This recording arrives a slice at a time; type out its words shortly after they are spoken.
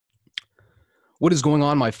What is going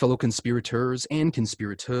on, my fellow conspirators and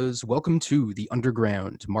conspirators? Welcome to the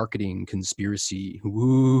Underground Marketing Conspiracy.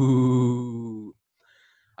 Woo!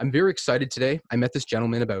 I'm very excited today. I met this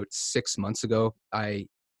gentleman about 6 months ago. I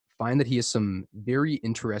find that he has some very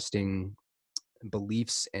interesting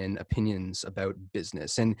beliefs and opinions about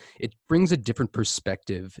business, and it brings a different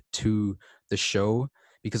perspective to the show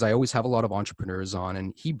because I always have a lot of entrepreneurs on,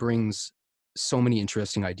 and he brings so many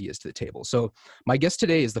interesting ideas to the table. So my guest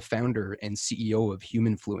today is the founder and CEO of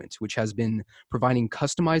Humanfluent, which has been providing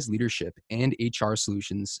customized leadership and HR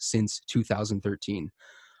solutions since 2013.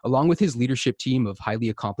 Along with his leadership team of highly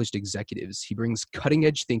accomplished executives, he brings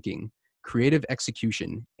cutting-edge thinking, creative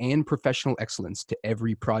execution, and professional excellence to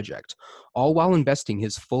every project, all while investing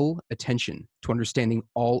his full attention to understanding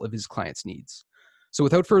all of his clients' needs. So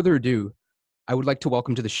without further ado, I would like to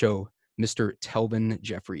welcome to the show Mr. Telvin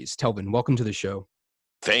Jeffries. Telvin, welcome to the show.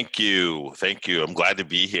 Thank you. Thank you. I'm glad to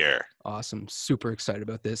be here. Awesome. Super excited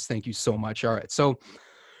about this. Thank you so much. All right. So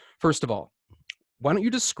first of all, why don't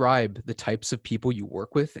you describe the types of people you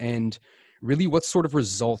work with and really what sort of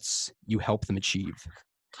results you help them achieve?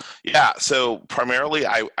 Yeah. So primarily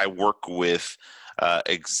I work with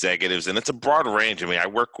executives, and it's a broad range. I mean, I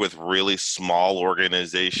work with really small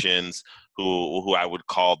organizations who I would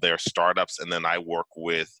call their startups, and then I work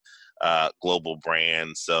with global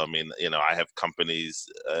brands. So, I mean, I have companies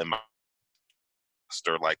in my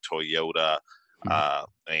roster like Toyota,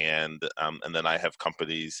 and then I have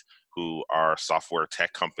companies who are software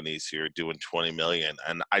tech companies who are doing 20 million.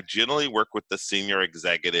 And I generally work with the senior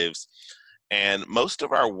executives, and most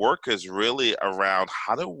of our work is really around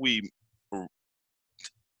how do we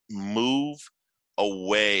move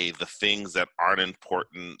away the things that aren't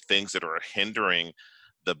important, things that are hindering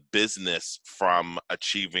the business from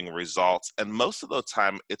achieving results. And most of the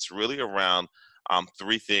time, it's really around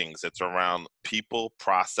three things. It's around people,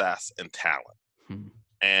 process, and talent. Hmm.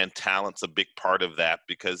 And talent's a big part of that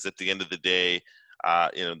because at the end of the day, uh,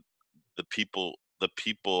 you know, the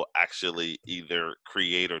people actually either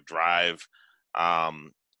create or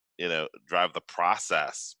um, drive the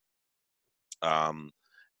process. Um,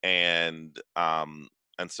 and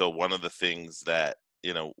so one of the things that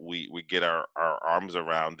we get our arms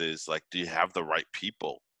around is like, do you have the right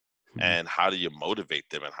people, Hmm. and how do you motivate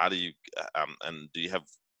them, and how do you and do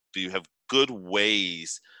you have good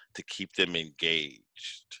ways to keep them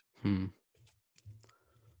engaged? Hmm.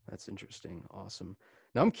 That's interesting. Awesome.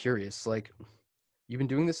 Now I'm curious, like, you've been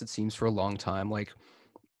doing this, it seems, for a long time. Like,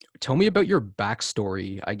 tell me about your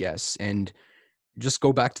backstory, I guess, and just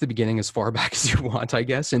go back to the beginning as far back as you want, I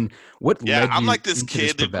guess, and what Yeah, led I'm you like this into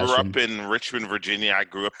this kid that grew up profession? in Richmond, Virginia. I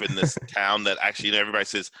grew up in this town that actually, everybody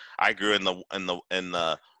says I grew in the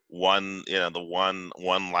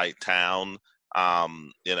one light town.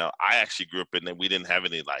 I actually grew up in we didn't have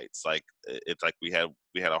any lights. Like it's like we had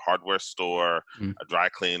a hardware store, Mm. a dry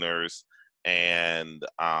cleaners, and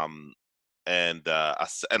a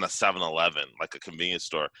 7-Eleven, like a convenience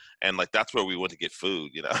store, and like that's where we went to get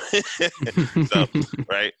food. So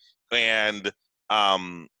right, and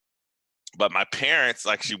um but my parents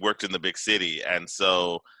actually worked in the big city, and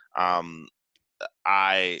so um,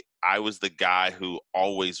 I was the guy who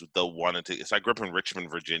always wanted to. So I grew up in Richmond,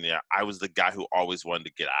 Virginia. I was the guy who always wanted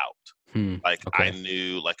to get out. Hmm. Like I Okay.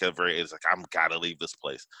 knew, like it's like I'm gotta leave this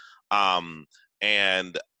place. Um,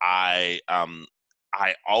 and I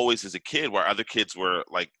always, as a kid, where other kids were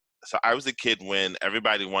like, so I was a kid when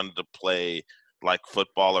everybody wanted to play like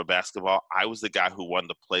football or basketball. I was the guy who wanted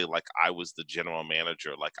to play like I was the general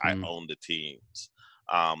manager, like I Hmm. owned the teams.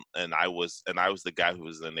 And I was the guy who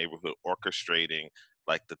was in the neighborhood orchestrating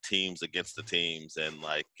like the teams against the teams, and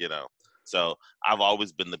so I've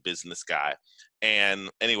always been the business guy. And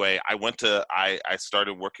anyway, I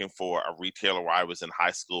started working for a retailer where I was in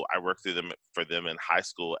high school. I worked for them in high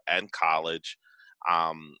school and college.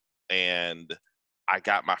 Um, and I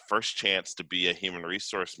got my first chance to be a human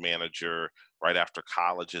resource manager right after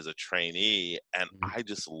college as a trainee, and I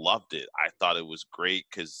just loved it. I thought it was great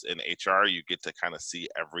because in HR you get to kind of see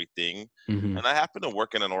everything. Hmm. And I happened to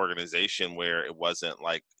work in an organization where it wasn't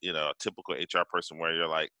like, a typical HR person where you're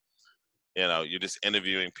like, you're just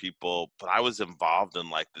interviewing people, but I was involved in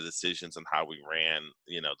like the decisions and how we ran,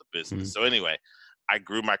 the Hmm. business. So anyway, I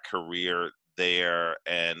grew my career there,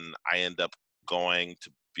 and I ended up going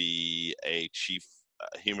to be a chief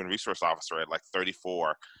human resource officer at like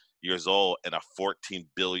 34 years old in a $14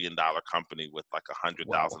 billion company with like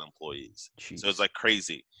 100,000 Wow. employees. So it's Jeez. like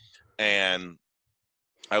crazy. And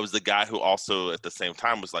I was the guy who also at the same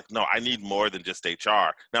time was like, no, I need more than just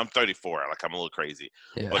HR. Now I'm 34, like I'm a little crazy,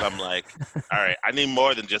 but Yeah. I'm like, all right, I need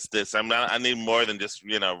more than just this. I need more than just,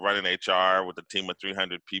 running HR with a team of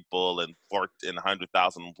 300 people and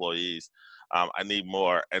 100,000 employees. I need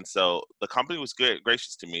more. And so the company was good,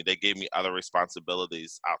 gracious to me. They gave me other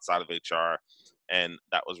responsibilities outside of HR, and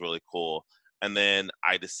that was really cool. And then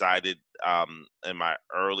I decided in my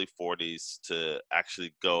early 40s to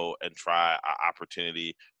actually go and try an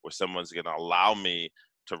opportunity where someone's going to allow me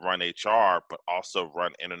to run HR, but also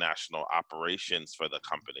run international operations for the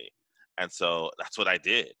company. And so that's what I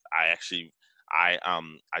did. I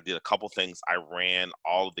did a couple things. I ran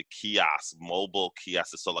all of the kiosks, mobile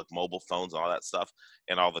kiosks, so like mobile phones and all that stuff,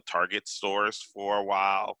 in all the Target stores for a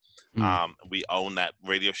while. Mm, We own that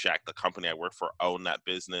Radio Shack, the company I work for, owned that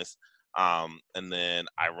business. And then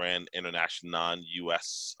I ran international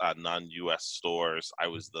non-US stores. I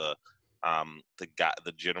was the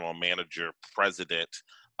general manager, president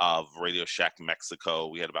of Radio Shack Mexico.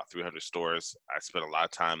 We had about 300 stores. I spent a lot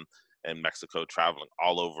of time in Mexico, traveling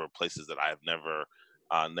all over places that I have never.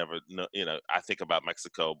 I think about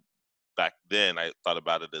Mexico back then. I thought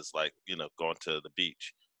about it as like going to the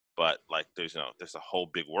beach, but like there's a whole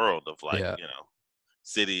big world of like yeah.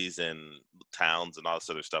 cities and towns and all this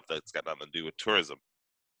other stuff that's got nothing to do with tourism.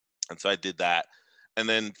 And so I did that. And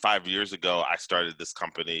then 5 years ago, I started this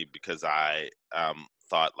company because I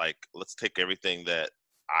thought, like, let's take everything that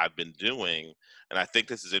I've been doing. And I think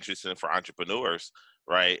this is interesting for entrepreneurs,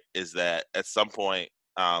 right? Is that at some point,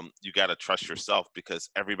 you got to trust yourself because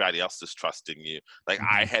everybody else is trusting you. Like,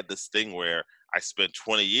 I Mhm. had this thing where I spent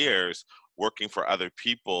 20 years working for other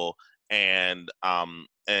people, and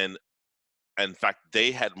in fact,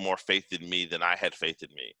 they had more faith in me than I had faith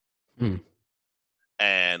in me. Mm.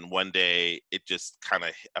 And one day, it just kind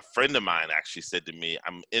of a friend of mine actually said to me,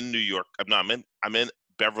 "I'm in New York. No, I'm in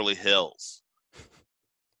Beverly Hills,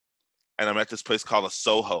 and I'm at this place called a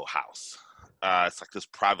Soho House. It's like this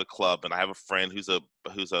private club, and I have a friend who's a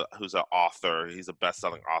author. He's a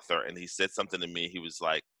best-selling author, and he said something to me. He was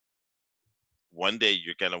like, one day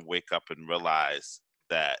you're gonna wake up and realize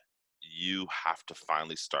that you have to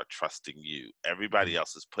finally start trusting you. Everybody Mm,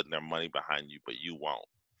 else is putting their money behind you, but you won't."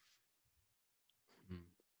 mm.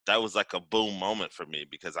 That was like a boom moment for me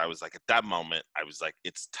because I was like, at that moment, I was like,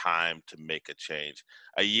 it's time to make a change.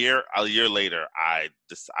 A year later, I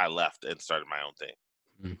left and started my own thing.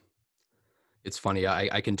 Mm. It's funny.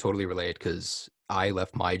 I can totally relate because I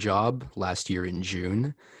left my job last year in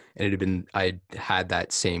June, and I had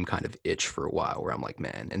that same kind of itch for a while where I'm like,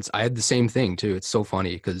 man, and I had the same thing too. It's so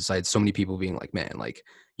funny because I had so many people being like, man, like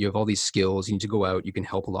you have all these skills, you need to go out, you can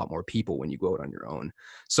help a lot more people when you go out on your own.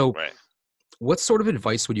 So Right. what sort of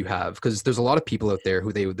advice would you have? Because there's a lot of people out there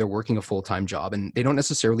who they're working a full-time job and they don't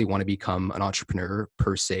necessarily want to become an entrepreneur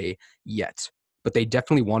per se yet, but they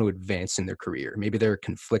definitely want to advance in their career. Maybe they're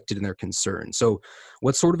conflicted in their concerns. So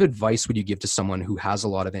what sort of advice would you give to someone who has a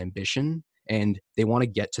lot of ambition and they want to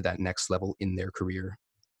get to that next level in their career?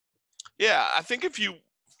 Yeah,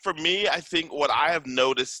 for me, I think what I have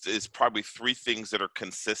noticed is probably three things that are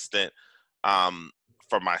consistent um,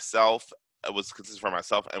 for myself. It was consistent for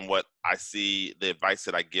myself, and what I see the advice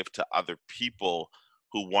that I give to other people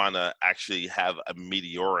who want to actually have a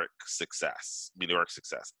meteoric success. Meteoric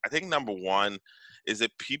success. I think number one is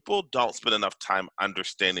that people don't spend enough time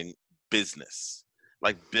understanding business,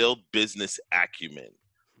 like build business acumen.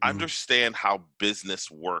 Mm, Understand how business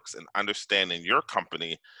works and understand in your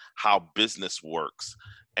company how business works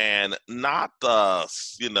and not the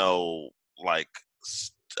like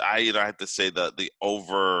I have to say the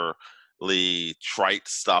overly trite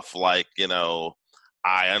stuff like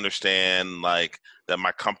I understand like that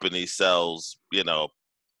my company sells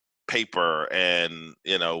paper and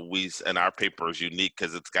our paper is unique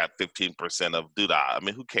because it's got 15% of doodah. I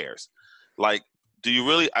mean, who cares? Like, do you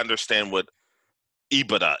really understand what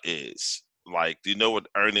EBITDA is? Like, do you know what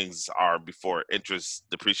earnings are before interest,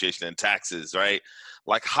 depreciation, and taxes, right?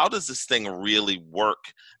 Like, how does this thing really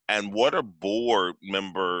work? And what are board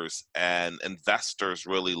members and investors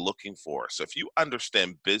really looking for? So, if you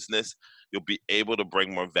understand business, you'll be able to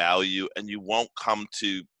bring more value and you won't come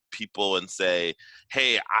to people and say,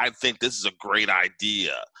 hey, I think this is a great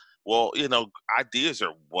idea. Well, ideas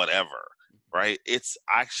are whatever, right? It's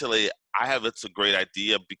actually, it's a great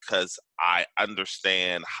idea because I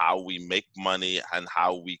understand how we make money and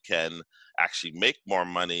how we can actually make more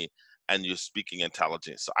money. And you're speaking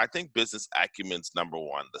intelligence. So I think business acumen's number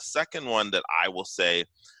one. The second one that I will say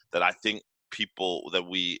that I think people that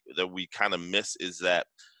we kind of miss is that,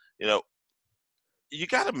 you know, you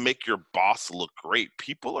got to make your boss look great.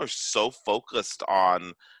 People are so focused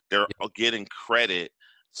on their yeah. getting credit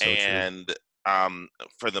So true. and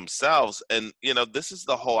for themselves. And this is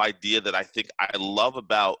the whole idea that I think I love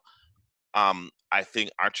about I think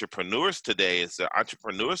entrepreneurs today is that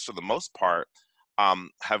entrepreneurs, for the most part,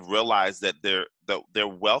 have realized that their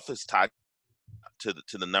wealth is tied to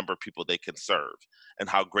the number of people they can serve and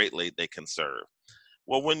how greatly they can serve.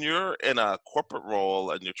 Well, when you're in a corporate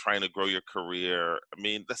role and you're trying to grow your career, I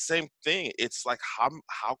mean, the same thing. It's like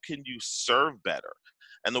how can you serve better?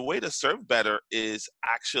 And the way to serve better is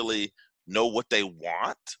actually know what they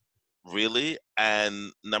want, really.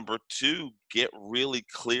 And number two, get really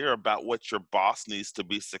clear about what your boss needs to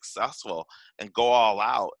be successful and go all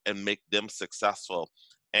out and make them successful.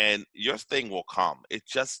 And your thing will come. It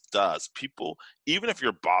just does. People, even if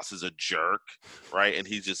your boss is a jerk, right, and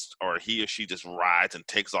he or she just rides and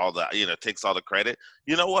takes all the credit,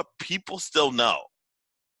 you know what? People still know.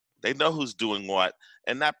 They know who's doing what,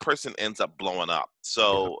 and that person ends up blowing up. Yeah.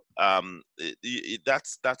 So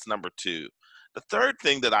that's number two. The third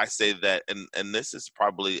thing that I say that, and this is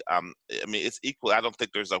probably, I mean, it's equal. I don't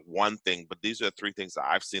think there's a one thing, but these are the three things that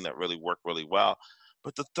I've seen that really work really well.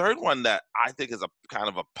 But the third one that I think is a kind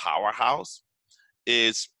of a powerhouse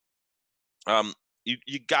is um, you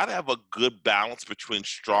got to have a good balance between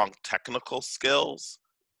strong technical skills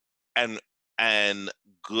and and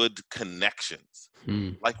good connections.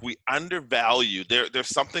 Hmm. Like we undervalue there's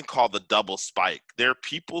something called the double spike. There are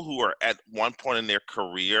people who are at one point in their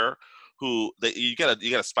career who you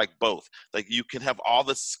gotta spike both. Like you can have all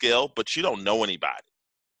the skill, but you don't know anybody.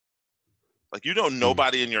 Like you know Hmm.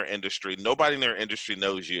 nobody in your industry. Nobody in their industry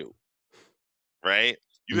knows you, right?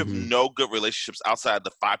 You have Hmm. no good relationships outside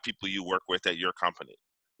the five people you work with at your company.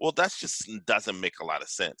 Well, that's just doesn't make a lot of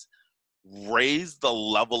sense. Raise the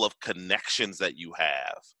level of connections that you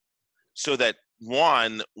have so that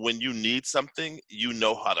one, when you need something, you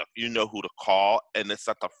know who to call, and it's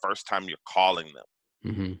not the first time you're calling them,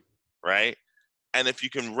 Hmm. right? And if you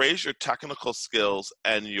can raise your technical skills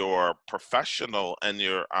and your professional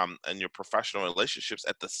relationships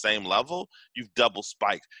at the same level, you've double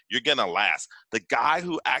spiked. You're gonna last. The guy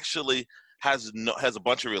who actually has a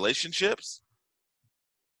bunch of relationships,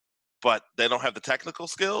 but they don't have the technical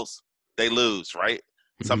skills, they lose, right?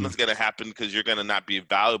 Hmm. Something's gonna happen because you're gonna not be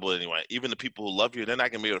valuable anyway. Even the people who love you, they're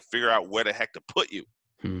not gonna be able to figure out where the heck to put you.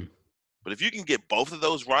 Hmm. But if you can get both of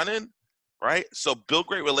those running, right? So build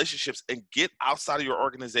great relationships and get outside of your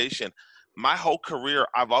organization. My whole career,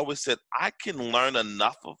 I've always said I can learn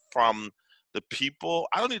enough from the people.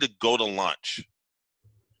 I don't need to go to lunch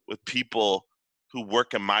with people who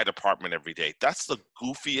work in my department every day. That's the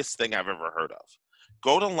goofiest thing I've ever heard of.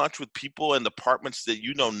 Go to lunch with people in departments that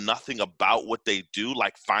you know nothing about what they do,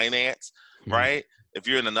 like finance, Hmm. right? If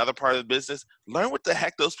you're in another part of the business, learn what the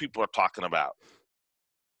heck those people are talking about,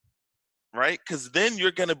 right? Because then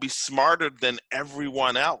you're going to be smarter than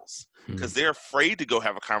everyone else Hmm. because they're afraid to go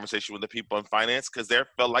have a conversation with the people in finance because they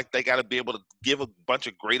feel like they got to be able to give a bunch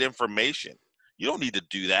of great information. You don't need to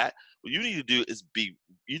do that. What you need to do is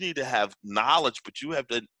you need to have knowledge, but you have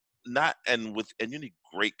to not, and you need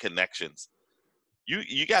great connections.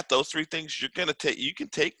 You got those three things. You can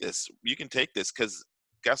take this because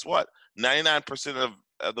guess what? 99%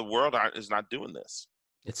 of the world is not doing this.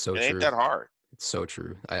 It's so It ain't true. that hard. It's so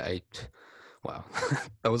true. Wow.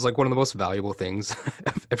 That was like one of the most valuable things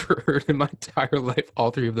I've ever heard in my entire life.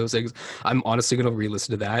 All three of those things. I'm honestly going to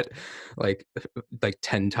re-listen to that like like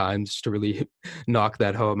 10 times just to really knock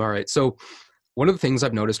that home. All right. So, one of the things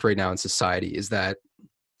I've noticed right now in society is that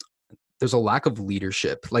there's a lack of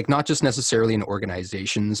leadership, like not just necessarily in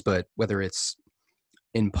organizations, but whether it's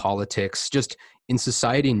in politics, just in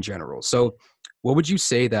society in general. So, what would you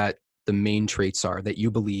say that the main traits are that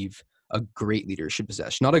you believe a great leader should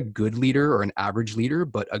possess? Not a good leader or an average leader,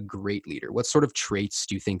 but a great leader. What sort of traits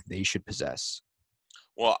do you think they should possess?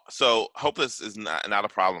 Well, so hope this is not a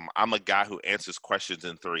problem. I'm a guy who answers questions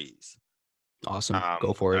in threes. Awesome.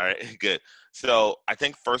 Go for All it. right, good. So I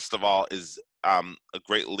think first of all is a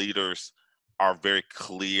great leaders are very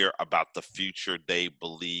clear about the future they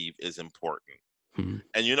believe is important. Hmm.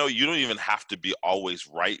 And you don't even have to be always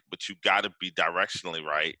right, but you got to be directionally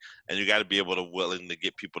right, and you got to be able to willing to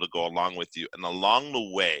get people to go along with you. And along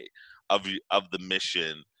the way of the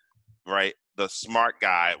mission, right? The smart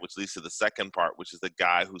guy, which leads to the second part, which is the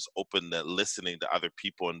guy who's open to listening to other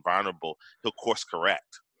people and vulnerable, he'll course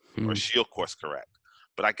correct or Hmm. she'll course correct.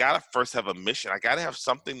 But I got to first have a mission. I got to have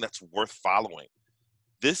something that's worth following.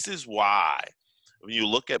 This is why when you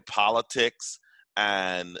look at politics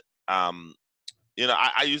and,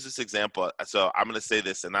 I use this example. So I'm going to say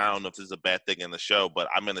this, and I don't know if this is a bad thing in the show, but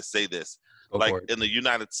I'm going to say this. Go Like for it. in the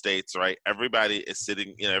United States, right? Everybody is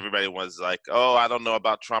sitting, everybody was like, oh, I don't know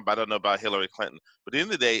about Trump. I don't know about Hillary Clinton. But at the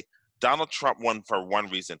end of the day, Donald Trump won for one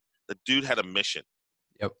reason. The dude had a mission.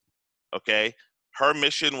 Yep. Okay. Her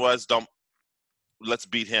mission was let's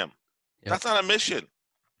beat him. Yep. That's not a mission.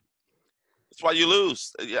 That's why you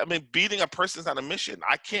lose. I mean, beating a person is not a mission.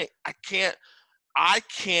 I can't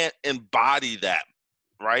embody that,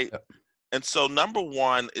 right? Yep. And so number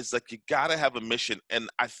one is like you gotta have a mission. And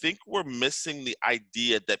I think we're missing the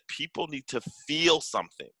idea that people need to feel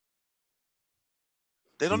something.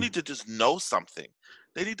 They don't need to just know something.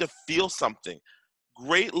 They need to feel something.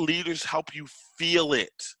 Great leaders help you feel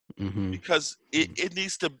it Mm-hmm. because it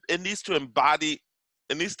needs to embody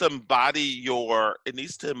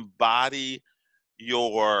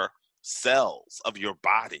your cells of your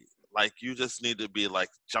body. Like you just need to be like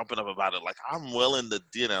jumping up about it. Like I'm willing to,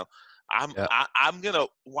 Yep. I'm gonna.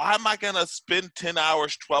 Why am I gonna spend 10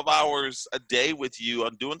 hours, 12 hours a day with you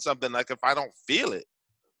on doing something like if I don't feel it,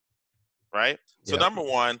 right? So Yep. number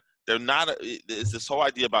one, they're not. It's this whole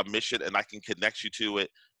idea about mission, and I can connect you to it,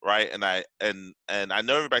 right? And I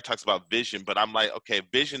know everybody talks about vision, but I'm like, okay,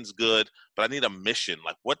 vision's good, but I need a mission.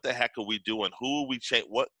 Like, what the heck are we doing? Who are we change?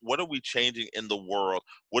 What are we changing in the world?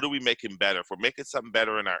 What are we making better? If we're making something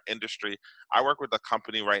better in our industry, I work with a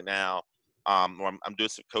company right now. Where I'm doing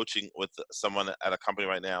some coaching with someone at a company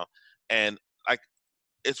right now, and like,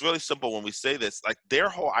 it's really simple when we say this. Like, their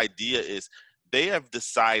whole idea is they have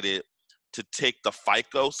decided to take the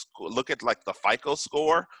look at like the FICO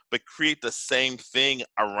score, but create the same thing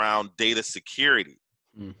around data security.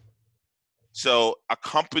 Mm. So a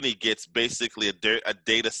company gets basically a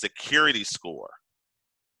data security score,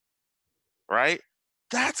 right?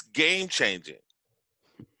 That's game changing,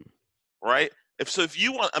 right? If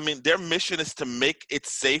you want, I mean, their mission is to make it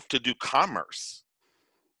safe to do commerce,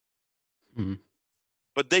 Mm.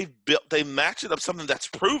 but they match it up something that's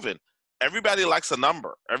proven. Everybody likes a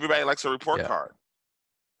number. Everybody likes a report Yeah. card.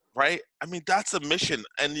 Right? I mean, that's a mission.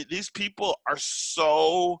 And these people are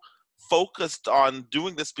so focused on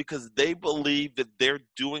doing this because they believe that they're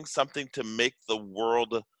doing something to make the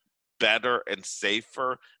world better and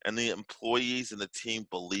safer, and the employees and the team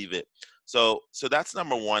believe it. So that's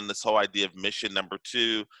number one, this whole idea of mission. Number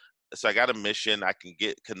two, so I got a mission I can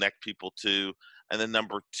connect people to. And then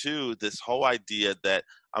number two, this whole idea that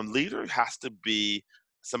a leader has to be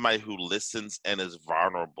somebody who listens and is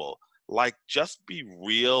vulnerable. Like, just be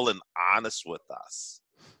real and honest with us,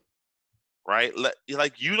 right?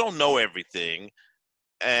 Like, you don't know everything,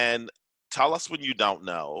 and tell us when you don't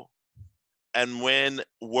know. And when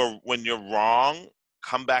you're wrong,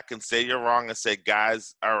 come back and say you're wrong and say,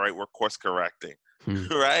 guys, all right, we're course correcting, Mm.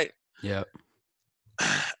 right? Yep.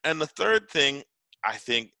 And the third thing I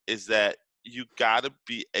think is that you got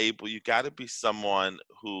to be someone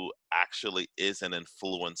who actually is an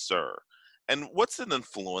influencer. And what's an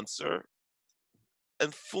influencer?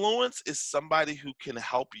 Influence is somebody who can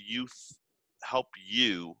help you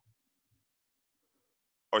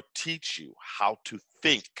or teach you how to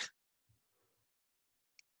think.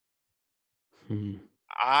 Mm.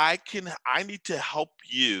 I need to help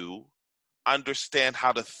you understand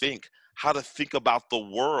how to think about the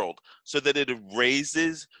world so that it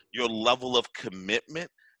raises your level of commitment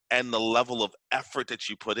and the level of effort that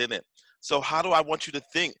you put in it. So how do I want you to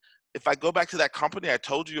think? If I go back to that company I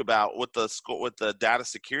told you about with the data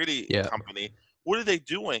security Yeah. company, what are they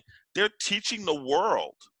doing? They're teaching the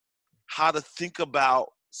world how to think about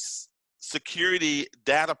security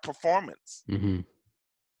data performance. Mm-hmm.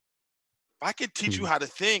 If I could teach you Mm. how to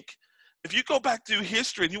think, if you go back through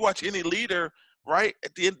history and you watch any leader, right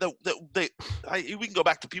at the end, we can go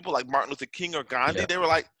back to people like Martin Luther King or Gandhi. Yeah. They were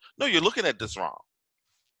like, "No, you're looking at this wrong.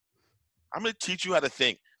 I'm going to teach you how to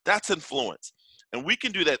think." That's influence, and we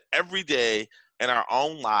can do that every day in our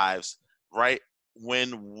own lives, right?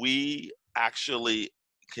 When we actually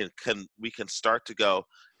we can start to go,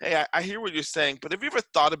 "Hey, I hear what you're saying, but have you ever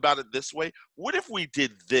thought about it this way? What if we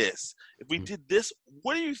did this? If we Mm. did this,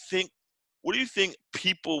 what do you think? What do you think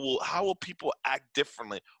how will people act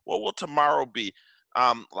differently? What will tomorrow be?"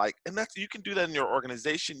 And that's, you can do that in your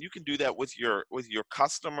organization. You can do that with your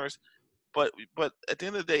customers. But at the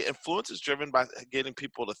end of the day, influence is driven by getting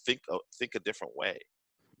people to think a different way.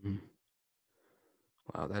 Mm.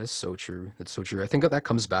 Wow, that is so true. That's so true. I think that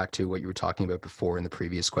comes back to what you were talking about before in the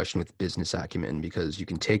previous question with business acumen, because you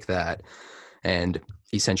can take that and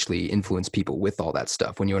essentially influence people with all that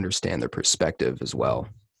stuff when you understand their perspective as well.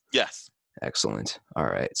 Yes. Excellent. All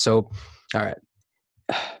right. So, all right.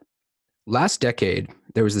 Last decade,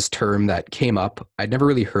 there was this term that came up. I'd never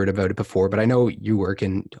really heard about it before, but I know you work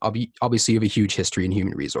in, obviously you have a huge history in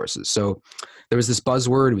human resources. So there was this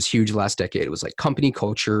buzzword, it was huge last decade. It was like company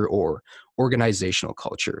culture or organizational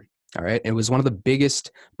culture. All right. It was one of the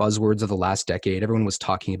biggest buzzwords of the last decade. Everyone was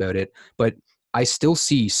talking about it, but I still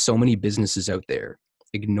see so many businesses out there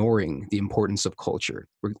ignoring the importance of culture,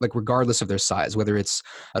 like regardless of their size, whether it's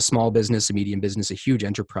a small business, a medium business, a huge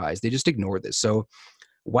enterprise, they just ignore this. So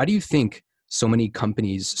why do you think so many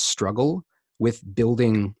companies struggle with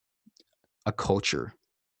building a culture?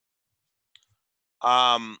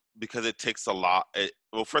 Because it takes a lot.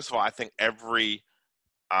 Well, first of all, I think every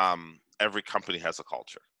company has a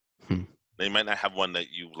culture. Hmm. They might not have one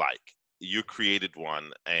that you like. You created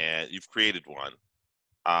one, and you've created one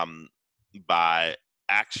um, by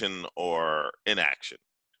action or inaction,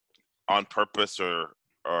 on purpose or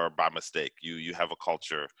by mistake. You have a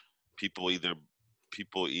culture. People either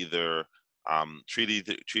people either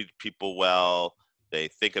treat people well. They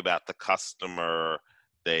think about the customer.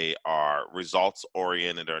 They are results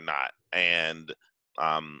oriented or not. And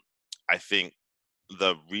um, I think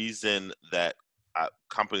the reason that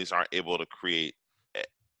companies aren't able to create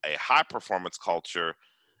a high performance culture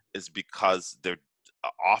is because they're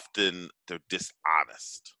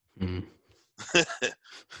dishonest. Hmm.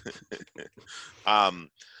 um,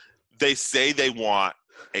 they say they want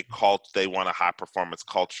a high performance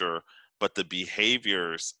culture, but the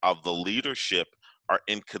behaviors of the leadership are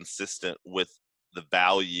inconsistent with the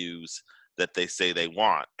values that they say they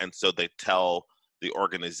want, and so they tell the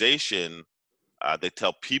organization, they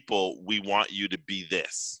tell people, we want you to be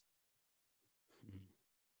this.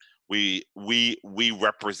 We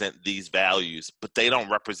represent these values, but they don't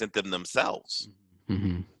represent them themselves.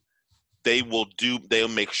 Hmm. They'll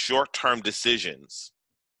make short-term decisions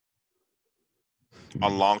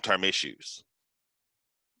on long-term issues.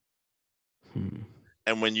 Hmm.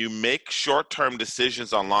 And when you make short-term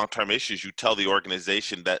decisions on long-term issues, you tell the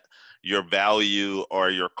organization that your value or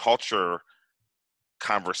your culture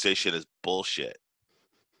conversation is bullshit.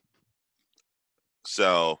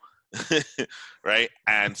 So, right?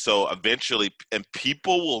 And so eventually, and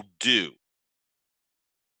people will do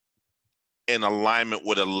in alignment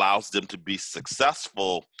what allows them to be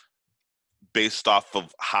successful based off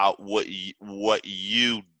of what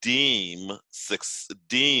you deem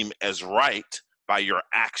as right by your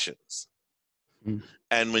actions. Hmm.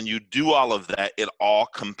 And when you do all of that, it all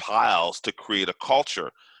compiles to create a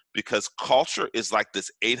culture, because culture is like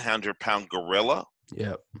this 800-pound gorilla,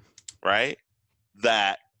 Yeah. right?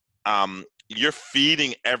 That you're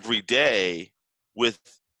feeding every day with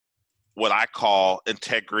what I call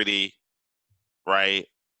integrity, right?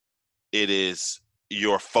 It is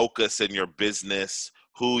your focus in your business,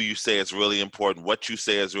 who you say is really important, what you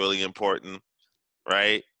say is really important,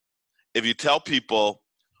 right? If you tell people,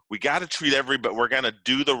 we got to treat everybody, we're going to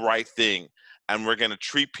do the right thing, and we're going to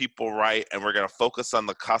treat people right, and we're going to focus on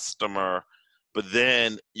the customer, but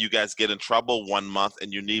then you guys get in trouble one month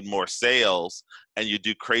and you need more sales, and you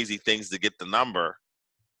do crazy things to get the number,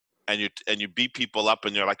 and you beat people up,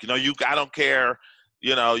 and you're like, I don't care,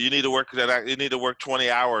 you need to work 20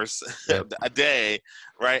 hours Yep. a day,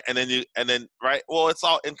 right? And then right, well, it's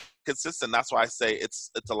all inconsistent. That's why I say it's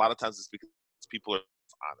a lot of times it's because people are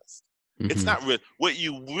honest. It's Hmm. not really what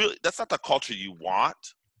you really, that's not the culture you want.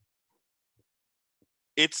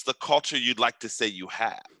 It's the culture you'd like to say you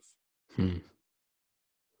have. Hmm.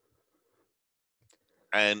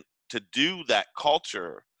 And to do that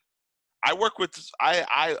culture, I work with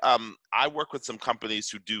some companies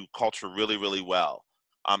who do culture really, really well.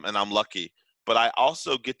 And I'm lucky. But I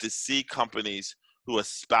also get to see companies who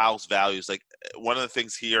espouse values. Like, one of the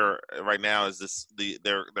things here right now is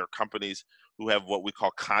they're companies who have what we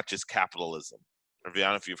call conscious capitalism. I don't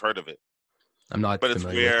know if you've heard of it. I'm not But it's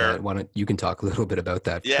familiar with where, that. Why don't you can talk a little bit about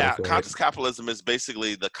that before I yeah, fill it. conscious capitalism is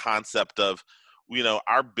basically the concept of,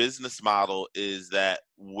 our business model is that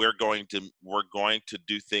we're going to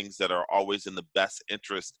do things that are always in the best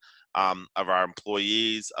interest of our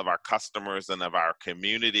employees, of our customers, and of our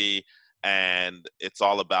community. And it's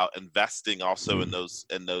all about investing also in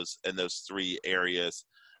Hmm. those three areas.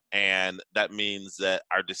 And that means that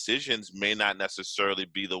our decisions may not necessarily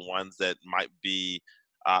be the ones that might be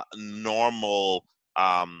normal,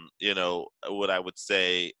 what I would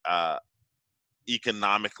say,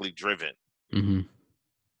 economically driven, Hmm.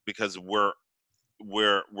 because we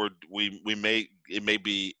may it may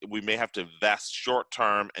be we may have to invest short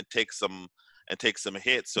term and take some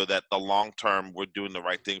hits, so that the long term we're doing the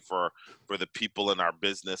right thing for the people in our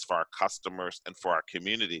business, for our customers, and for our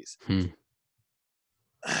communities. Hmm.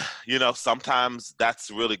 Sometimes that's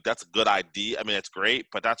a good idea. I mean, it's great,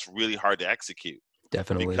 but that's really hard to execute.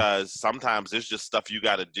 Definitely. because sometimes there's just stuff you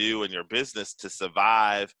got to do in your business to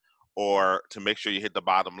survive, or to make sure you hit the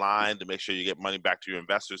bottom line, to make sure you get money back to your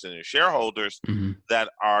investors and your shareholders, Hmm. that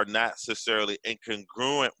are not necessarily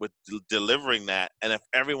incongruent with delivering that. And if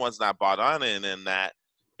everyone's not bought on in that,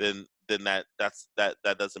 then that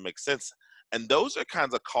doesn't make sense. And those are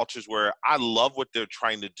kinds of cultures where I love what they're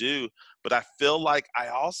trying to do, but I feel like I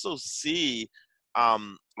also see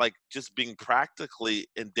like just being practically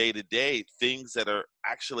in day to day things that are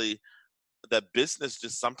actually, that business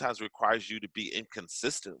just sometimes requires you to be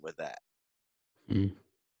inconsistent with that. Mm.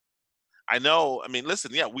 I know, I mean,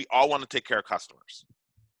 listen, yeah, we all want to take care of customers.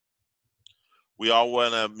 We all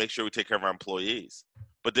want to make sure we take care of our employees.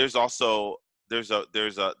 But there's also there's a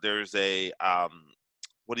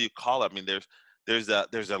what do you call it? I mean, there's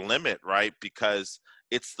a limit, right? Because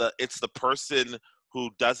it's the person who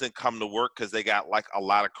doesn't come to work because they got like a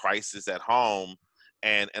lot of crisis at home,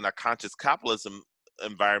 and in a conscious capitalism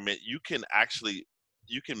environment, you can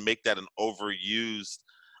make that an overused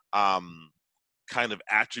um, kind of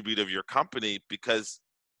attribute of your company, because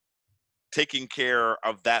taking care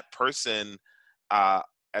of that person uh,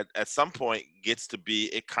 at some point gets to be,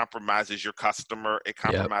 it compromises your customer, it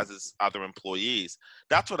Yep. compromises other employees.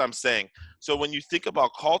 That's what I'm saying. So when you think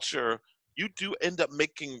about culture, you do end up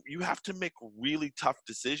making, you have to make really tough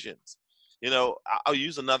decisions. I'll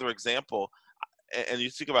use another example. And you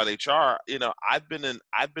think about HR, I've been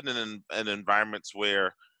in environments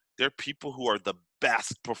where there are people who are the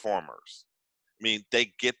best performers. I mean,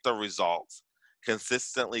 they get the results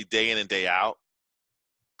consistently day in and day out,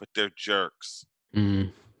 but they're jerks,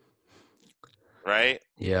 Mm. right?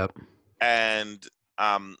 Yep. And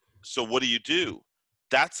so what do?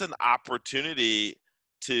 That's an opportunity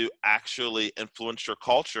to actually influence your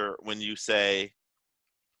culture when you say,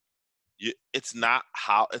 it's not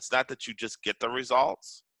that you just get the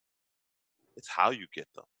results, it's how you get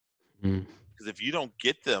them. Mm. Because if you don't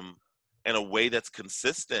get them in a way that's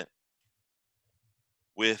consistent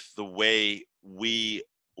with the way we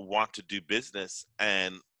want to do business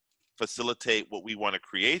and facilitate what we want to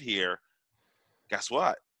create here, guess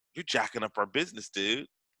what? You're jacking up our business, dude.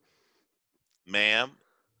 Ma'am,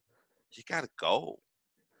 you gotta go.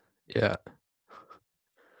 Yeah.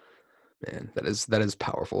 Man, that is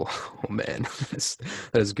powerful. Oh man,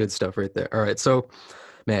 that is good stuff right there. All right, so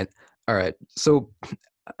man, all right, so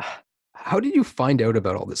how did you find out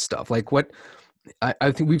about all this stuff? Like, what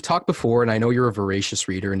I think we've talked before, and I know you're a voracious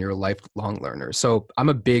reader and you're a lifelong learner. So I'm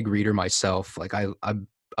a big reader myself. Like I'm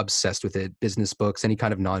obsessed with it. Business books, any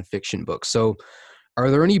kind of nonfiction books. So are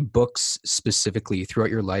there any books specifically throughout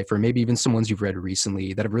your life, or maybe even some ones you've read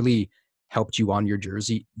recently that have really helped you on your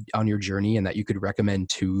journey, and that you could recommend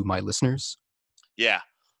to my listeners? Yeah.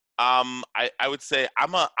 I would say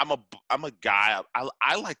I'm a guy.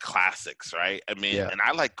 I like classics, right? I mean, Yeah. and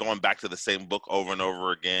I like going back to the same book over and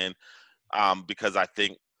over again, because I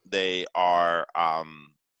think they're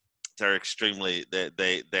extremely they're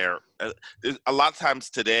there's a lot of times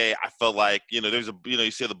today I feel like, there's a,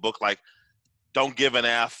 you see the book like Don't Give an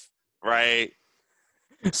F, right?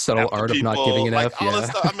 Subtle F the art of not giving people, an like F. all this Yeah.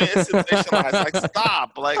 stuff. I mean, it's sensationalized. Like,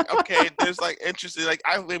 stop. Like, okay, there's like interesting. Like,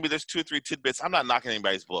 maybe there's two or three tidbits. I'm not knocking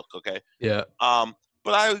anybody's book, okay? Yeah. Um,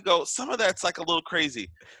 but I would go, some of that's like a little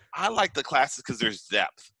crazy. I like the classics because there's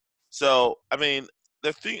depth. So, I mean,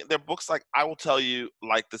 they're books like, I will tell you,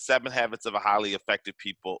 like the 7 Habits of a Highly Effective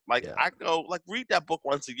People. Like, Yeah. I go, like, read that book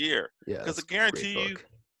once a year, Yeah. because I That's a great guarantee you, book.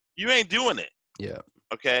 you ain't doing it. Yeah.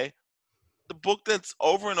 Okay. The book that's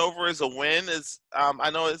over and over is a win is, I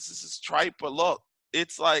know this is trite, but look,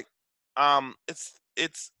 it's like,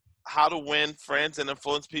 it's How to Win Friends and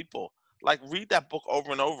Influence People. Like, read that book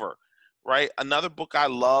over and over, right? Another book I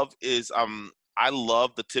love is I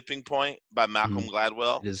love The Tipping Point by Malcolm Mhm.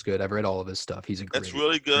 Gladwell. It is good. I've read all of his stuff. He's a That's great,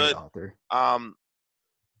 really great good. author. um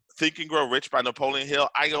Think and Grow Rich by Napoleon Hill.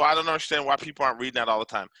 I don't understand why people aren't reading that all the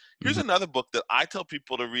time. Here's Mhm. another book that I tell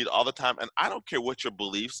people to read all the time, and I don't care what your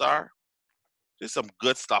beliefs are, there's some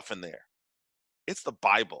good stuff in there. It's the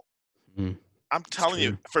Bible. Mhm. I'm It's telling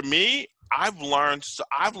you, true. for me, I've learned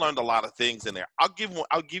a lot of things in there. I'll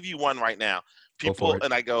give you one right now. Go for People, it.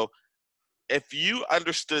 and I go, if you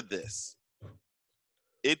understood this,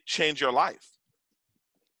 it changed your life.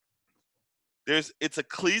 It's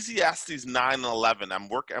Ecclesiastes 9 and 11.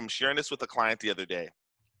 I'm sharing this with a client the other day.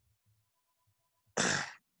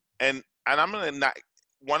 And I'm gonna not,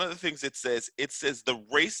 one of the things it says the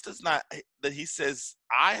race does not, that he says,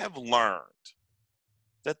 I have learned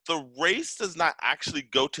that the race does not actually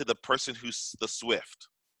go to the person who's the swift.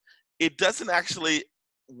 It doesn't actually,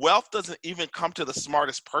 wealth doesn't even come to the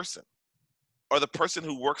smartest person or the person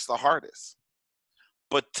who works the hardest.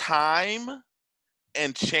 But time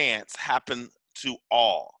and chance happen to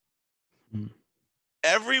all. Mm.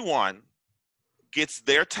 Everyone gets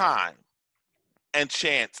their time and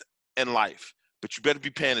chance in life, but you better be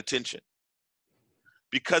paying attention.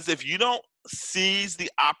 Because if you don't seize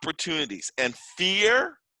the opportunities and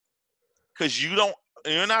fear, because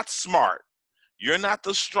you're not smart, you're not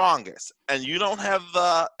the strongest, and you don't have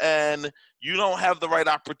the right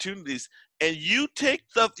opportunities, and you take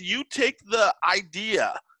the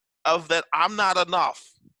idea of that I'm not enough,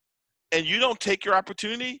 and you don't take your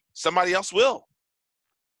opportunity, somebody else will.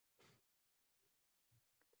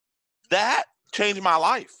 That changed my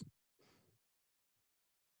life.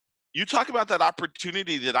 You talk about that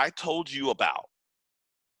opportunity that I told you about.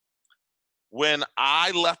 When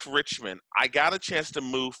I left Richmond, I got a chance to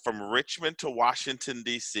move from Richmond to Washington,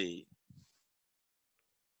 D.C.,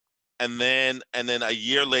 and then a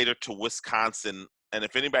year later to Wisconsin. And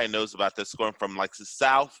if anybody knows about this, going from like the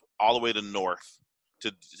south all the way to north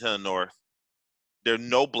to the north, there are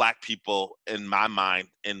no black people in my mind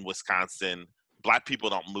in Wisconsin. Black people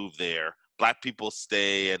don't move there. Black people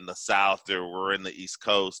stay in the south, or we're in the East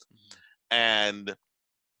Coast. And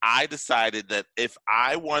I decided that if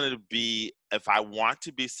I want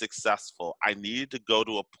to be successful, I needed to go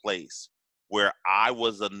to a place where I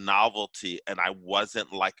was a novelty and I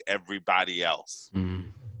wasn't like everybody else.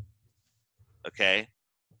 Mm. Okay.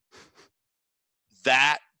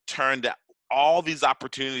 That turned out all these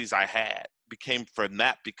opportunities I had became from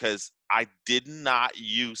that, because I did not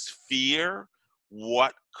use fear,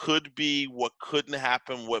 what could be, what couldn't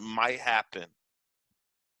happen, what might happen.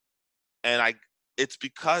 And it's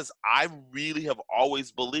because I really have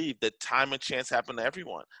always believed that time and chance happen to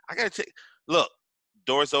everyone. I gotta look,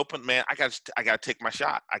 doors open, man. I gotta take my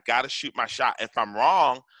shot. I gotta shoot my shot. If I'm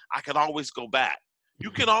wrong, I can always go back.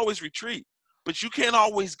 You can always retreat, but you can't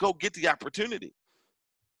always go get the opportunity.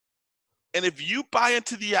 And if you buy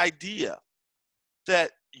into the idea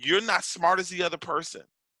that you're not smart as the other person,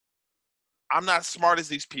 I'm not smart as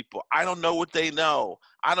these people, I don't know what they know,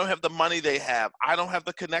 I don't have the money they have, I don't have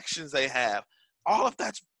the connections they have, all of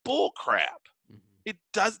that's bull crap.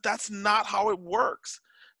 That's not how it works.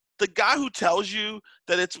 The guy who tells you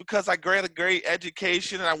that it's because I got a great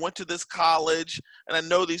education and I went to this college and I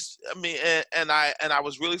know these, I mean, and I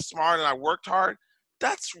was really smart and I worked hard,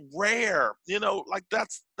 that's rare. Like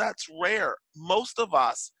that's rare. Most of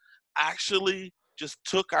us actually just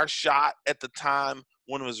took our shot at the time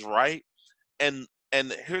when it was right. And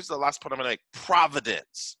here's the last point I'm gonna make: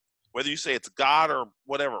 providence. Whether you say it's God or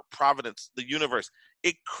whatever, providence, the universe,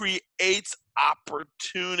 it creates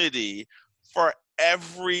opportunity for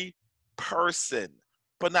every person,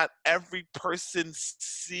 but not every person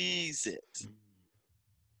sees it.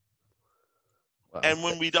 Wow. And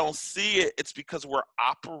when we don't see it, it's because we're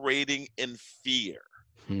operating in fear.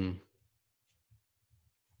 Hmm.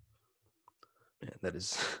 Man, that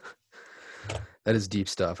is that is deep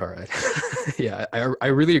stuff. All right. Yeah, I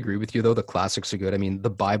really agree with you though. The classics are good. I mean, the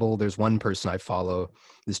Bible, there's one person I follow,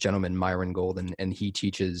 this gentleman, Myron Golden, and he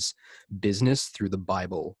teaches business through the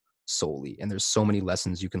Bible solely. And there's so many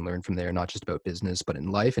lessons you can learn from there, not just about business, but in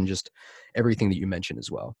life and just everything that you mentioned as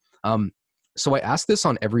well. So I ask this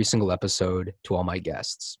on every single episode to all my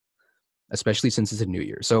guests, especially since it's a new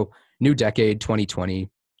year. So new decade, 2020.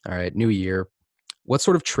 All right, new year. What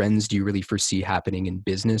sort of trends do you really foresee happening in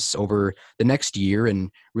business over the next year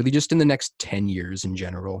and really just in the next 10 years in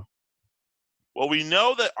general? Well, we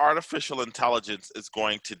know that artificial intelligence is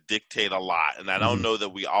going to dictate a lot, and I don't Mhm. know that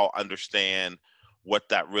we all understand what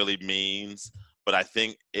that really means, but I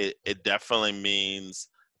think it definitely means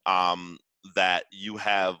that you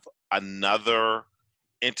have another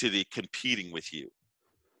entity competing with you.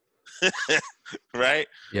 Right?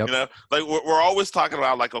 Yep. Like we're always talking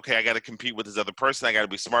about, like, okay, I got to compete with this other person, I got to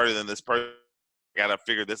be smarter than this person, I got to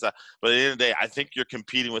figure this out. But at the end of the day, I think you're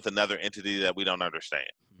competing with another entity that we don't understand.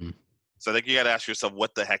 Mhm. So I think you got to ask yourself,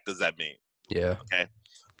 what the heck does that mean? Yeah. Okay.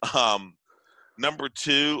 Um, Number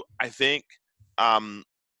two, I think um,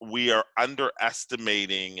 we are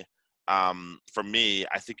underestimating. For me,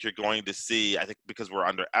 I think you're going to see, I think because we're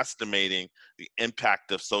underestimating the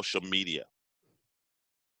impact of social media.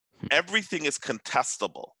 Everything is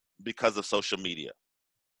contestable because of social media.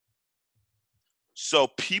 So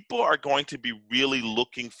people are going to be really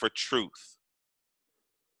looking for truth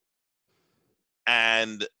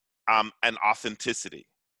and authenticity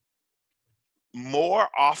more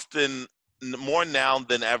often, more now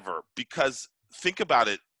than ever. Because think about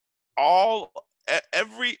it,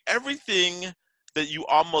 everything that you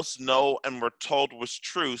almost know and were told was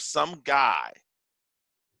true, some guy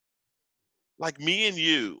like me and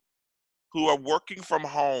you who are working from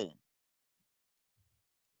home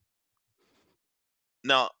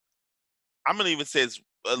Now, I'm gonna even say it's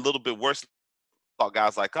a little bit worse about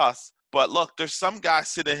guys like us. But look, there's some guy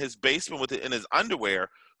sitting in his basement with it in his underwear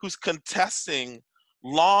who's contesting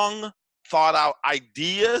long thought out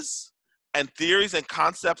ideas and theories and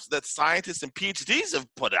concepts that scientists and PhDs have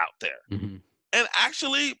put out there. Hmm. And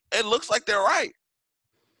actually, it looks like they're right.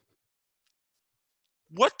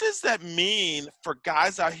 What does that mean for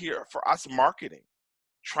guys out here, for us marketing,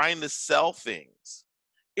 trying to sell things?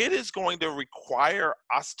 It is going to require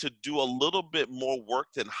us to do a little bit more work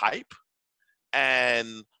than hype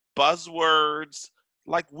and buzzwords.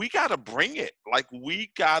 Like, we got to bring it. Like,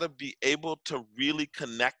 we got to be able to really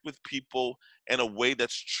connect with people in a way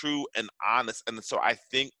that's true and honest. And so I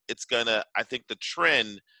think the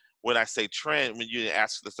trend, when I say trend, when you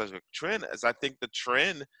ask the subject trend, is I think the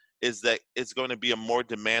trend is that it's going to be a more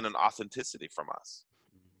demand on authenticity from us.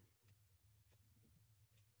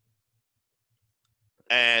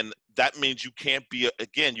 And that means you can't be,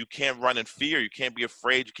 again, you can't run in fear. You can't be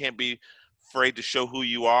afraid. You can't be afraid to show who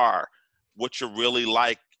you are, what you're really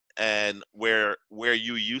like, and where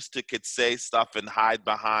you used to could say stuff and hide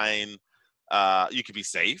behind, you could be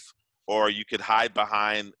safe, or you could hide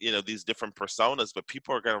behind, these different personas, but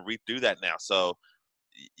people are going to read through that now. So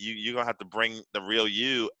you're going to have to bring the real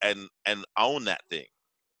you and own that thing,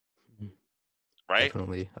 right?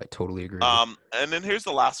 Definitely. I totally agree. And then here's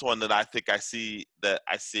the last one that I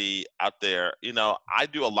see out there. I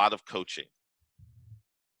do a lot of coaching,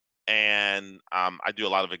 and I do a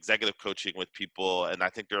lot of executive coaching with people, and I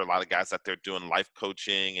think there are a lot of guys out there doing life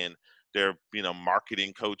coaching, and they're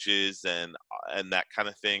marketing coaches and that kind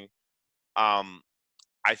of thing. Um,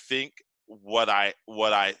 I think what I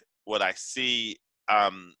see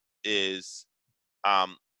is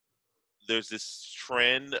um, there's this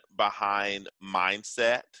trend behind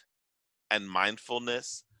mindset and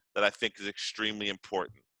mindfulness that I think is extremely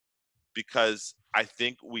important, because I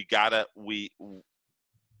think we're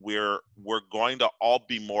going to all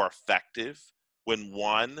be more effective when,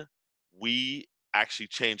 one, we actually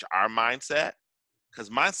change our mindset, because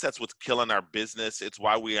mindset's what's killing our business. It's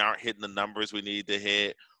why we aren't hitting the numbers we need to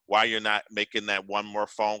hit, why you're not making that one more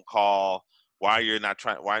phone call, why you're not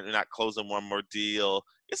closing one more deal.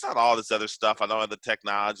 It's not all this other stuff. I don't have the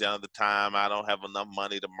technology, I don't have the time, I don't have enough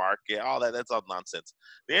money to market, all that. That's all nonsense.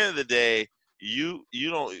 At the end of the day, you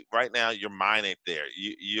don't, right now, your mind ain't there.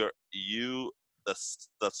 The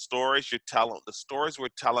stories you're telling, the stories we're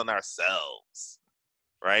telling ourselves,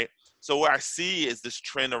 right? So what I see is this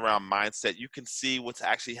trend around mindset. You can see what's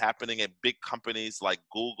actually happening at big companies like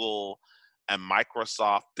Google and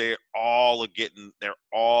Microsoft. They're all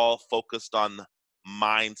focused on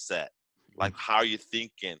mindset. Like, how are you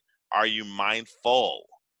thinking? Are you mindful?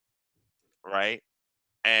 Right?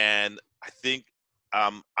 And I think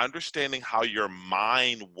understanding how your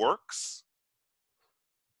mind works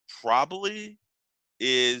probably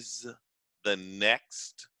is the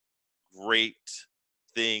next great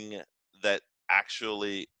thing that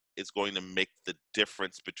actually is going to make the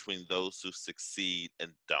difference between those who succeed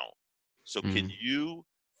and don't. So can Mm. you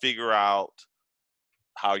figure out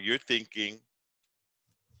how you're thinking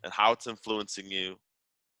and how it's influencing you?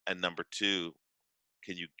 And number two,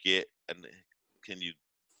 can you get and can you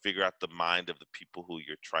figure out the mind of the people who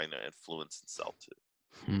you're trying to influence and sell to?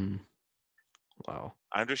 Mm. Wow.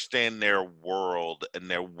 Understand their world, and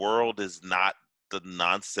their world is not the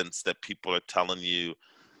nonsense that people are telling you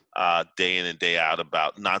day in and day out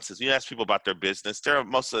about nonsense. You ask people about their business, they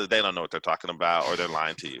don't know what they're talking about, or they're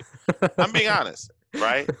lying to you. I'm being honest,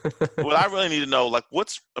 right? What I really need to know, like,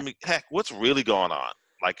 what's really going on,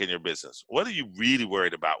 like, in your business? What are you really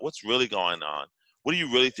worried about? What's really going on? What are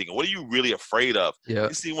you really thinking? What are you really afraid of? Yeah.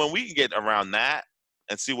 You see, when we can get around that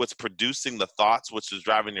and see what's producing the thoughts, which is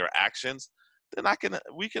driving your actions, then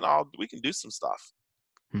we can do some stuff.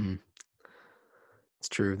 Mm. It's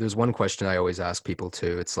true. There's one question I always ask people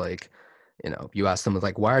too. It's like, you ask them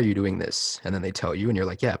like, why are you doing this? And then they tell you, and you're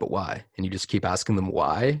like, yeah, but why? And you just keep asking them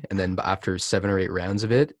why. And then after 7 or 8 rounds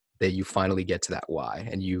of it, you finally get to that why,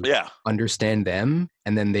 and you Yeah. understand them,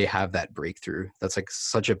 and then they have that breakthrough. That's like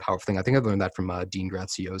such a powerful thing. I think I learned that from Dean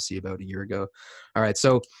Graziosi about a year ago. All right.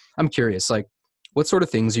 So I'm curious, like, what sort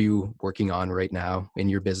of things are you working on right now in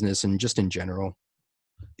your business and just in general?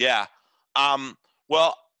 Yeah. Um,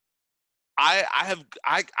 well,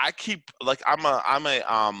 I keep, like, I'm an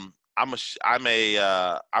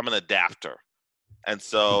adapter. And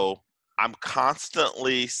so I'm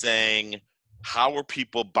constantly saying, how are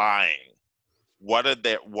people buying? What are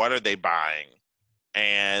they buying?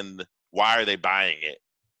 And why are they buying it?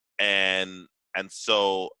 And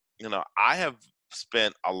so, I have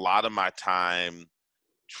spent a lot of my time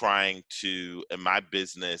trying to, in my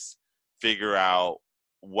business, figure out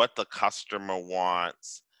what the customer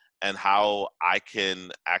wants and how I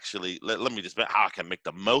can actually let me just how I can make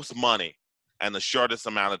the most money and the shortest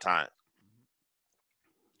amount of time.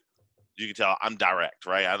 You can tell I'm direct,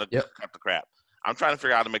 right? I don't Yep. cut the crap. I'm trying to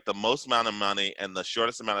figure out how to make the most amount of money and the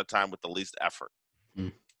shortest amount of time with the least effort.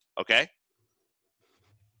 Mm. Okay.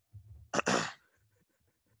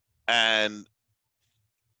 And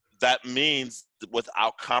that means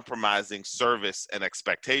without compromising service and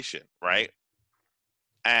expectation, right?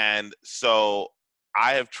 And so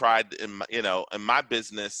I have tried in my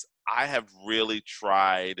business, I have really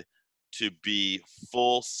tried to be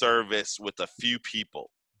full service with a few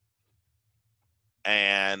people.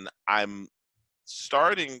 And I'm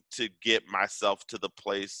starting to get myself to the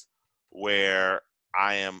place where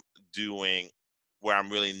I am doing, where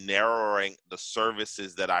I'm really narrowing the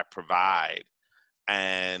services that I provide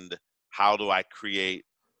and how do I create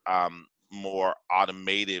more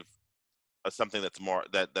automative, something that's more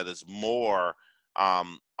that is more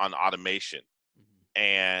on automation,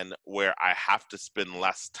 and where I have to spend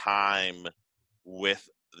less time with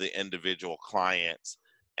the individual clients.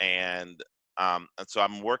 And so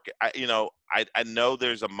I'm working. I know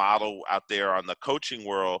there's a model out there on the coaching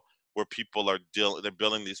world where people are they're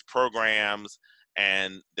building these programs,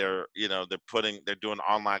 and they're doing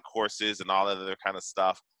online courses and all that other kind of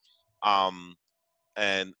stuff. Um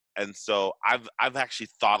and so I've actually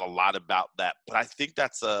thought a lot about that, but I think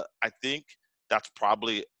that's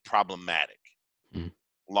probably problematic Mm.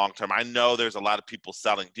 long term. I know there's a lot of people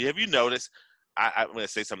selling. Have you noticed? I'm going to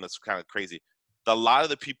say something that's kind of crazy. A lot of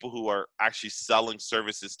the people who are actually selling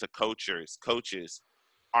services to coaches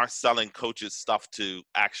aren't selling coaches stuff to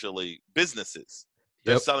actually businesses.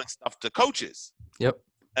 They're Yep. selling stuff to coaches. Yep.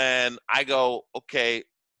 And I go, okay,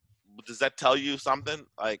 does that tell you something?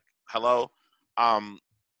 Like, hello? Um,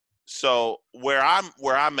 so where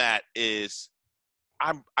I'm at is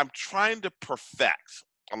I'm trying to perfect,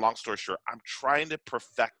 a long story short, I'm trying to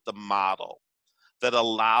perfect the model that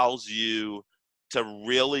allows you to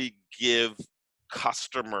really give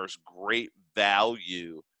customers great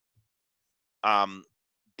value, um,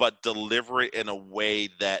 but deliver it in a way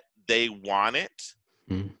that they want it,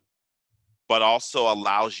 Mm. but also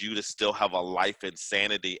allows you to still have a life in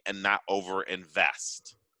sanity and not over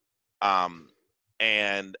invest. Um,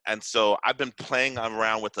 and so I've been playing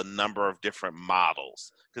around with a number of different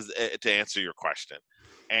models because to answer your question,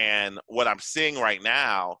 and what I'm seeing right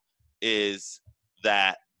now is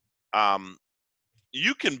that um,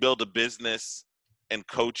 you can build a business and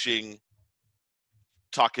coaching,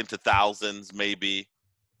 talking to thousands maybe,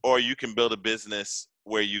 or you can build a business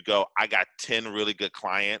where you go, I got 10 really good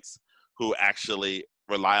clients who actually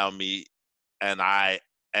rely on me, and I'm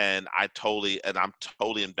totally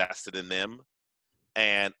invested in them,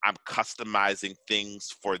 and I'm customizing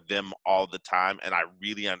things for them all the time, and I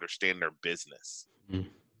really understand their business. Mm.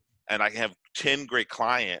 And I have 10 great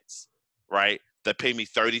clients, right, that pay me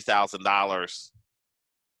 $30,000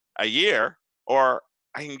 a year, or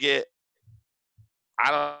I can get,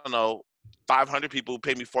 I don't know, 500 people who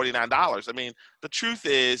pay me $49. I mean, the truth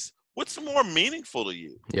is, what's more meaningful to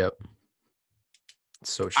you? Yep.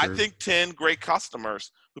 So I true. think 10 great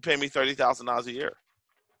customers who pay me $30,000 a year.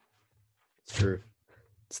 It's true.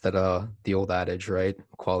 It's that the old adage, right?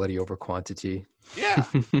 Quality over quantity. Yeah.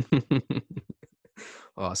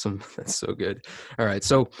 Awesome. That's so good. All right.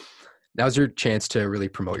 So now's your chance to really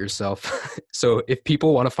promote yourself. So if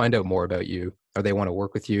people want to find out more about you or they want to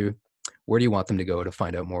work with you, where do you want them to go to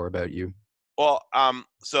find out more about you? Well,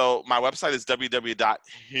 so my website is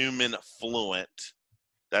www.humanfluent.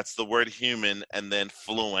 That's the word human and then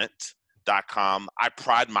fluent.com. I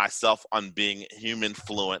pride myself on being human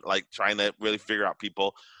fluent, like trying to really figure out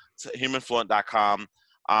people. So humanfluent.com.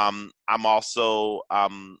 I'm also,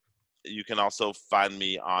 you can also find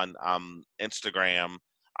me on Instagram.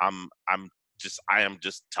 I am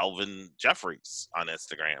just Telvin Jeffries on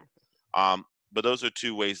Instagram. But those are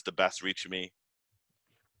two ways to best reach me.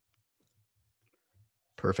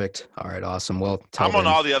 Perfect. All right. Awesome. Well, I'm on Telvin.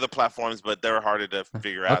 all the other platforms, but they're harder to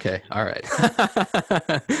figure out than Okay. All right.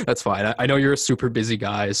 That's fine. I know you're a super busy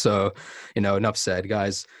guy. So, enough said,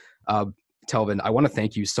 guys. Uh, Telvin, I want to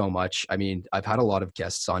thank you so much. I mean, I've had a lot of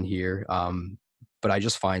guests on here, but I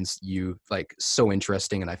just find you like so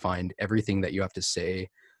interesting, and I find everything that you have to say,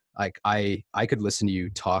 like I could listen to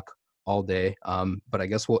you talk all day. But I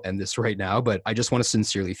guess we'll end this right now. But I just want to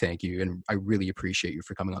sincerely thank you, and I really appreciate you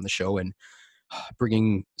for coming on the show and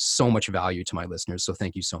bringing so much value to my listeners. So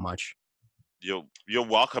thank you so much. You're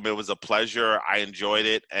welcome. It was a pleasure. I enjoyed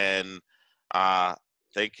it, and uh,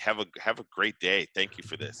 Have a great day. Thank you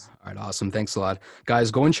for this. All right, awesome. Thanks a lot.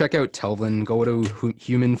 Guys, go and check out Telvin. Go to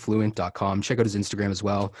humanfluent.com. Check out his Instagram as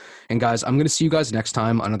well. And guys, I'm going to see you guys next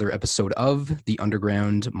time on another episode of The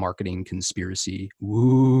Underground Marketing Conspiracy.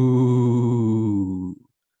 Woo!